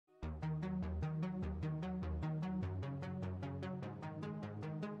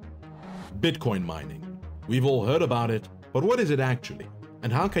Bitcoin mining. We've all heard about it, but what is it actually?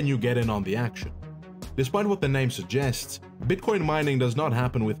 And how can you get in on the action? Despite what the name suggests, Bitcoin mining does not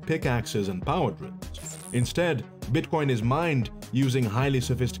happen with pickaxes and power drills. Instead, Bitcoin is mined using highly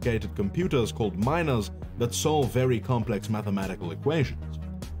sophisticated computers called miners that solve very complex mathematical equations.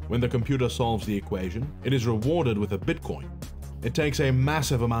 When the computer solves the equation, it is rewarded with a Bitcoin. It takes a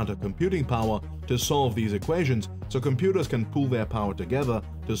massive amount of computing power to solve these equations, so computers can pool their power together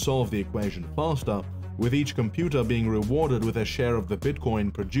to solve the equation faster, with each computer being rewarded with a share of the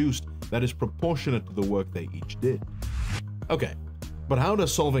Bitcoin produced that is proportionate to the work they each did. Okay, but how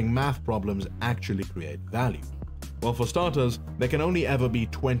does solving math problems actually create value? Well, for starters, there can only ever be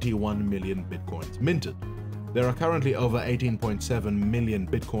 21 million Bitcoins minted. There are currently over 18.7 million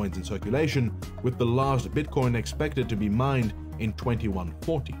Bitcoins in circulation, with the last Bitcoin expected to be mined in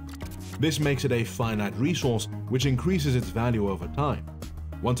 2140. This makes it a finite resource, which increases its value over time.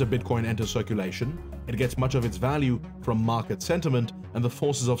 Once a Bitcoin enters circulation, it gets much of its value from market sentiment and the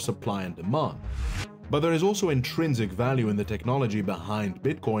forces of supply and demand. But there is also intrinsic value in the technology behind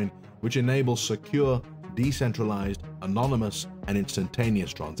Bitcoin, which enables secure, decentralized, anonymous, and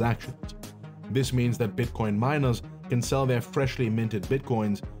instantaneous transactions. This means that Bitcoin miners can sell their freshly minted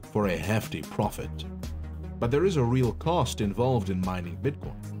Bitcoins for a hefty profit. But there is a real cost involved in mining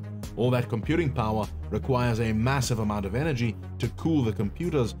Bitcoin. All that computing power requires a massive amount of energy to cool the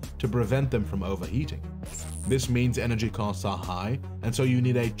computers to prevent them from overheating. This means energy costs are high, and so you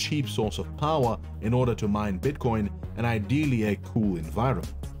need a cheap source of power in order to mine Bitcoin, and ideally a cool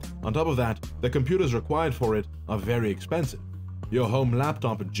environment. On top of that, the computers required for it are very expensive. Your home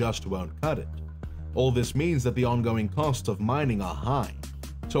laptop just won't cut it. All this means that the ongoing costs of mining are high.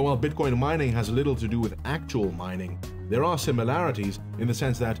 So while Bitcoin mining has little to do with actual mining, there are similarities in the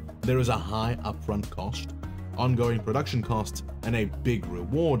sense that there is a high upfront cost, ongoing production costs, and a big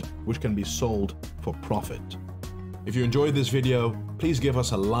reward which can be sold for profit. If you enjoyed this video, please give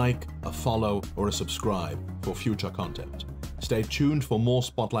us a like, a follow, or a subscribe for future content. Stay tuned for more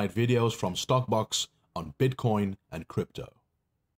spotlight videos from Stockbox on Bitcoin and crypto.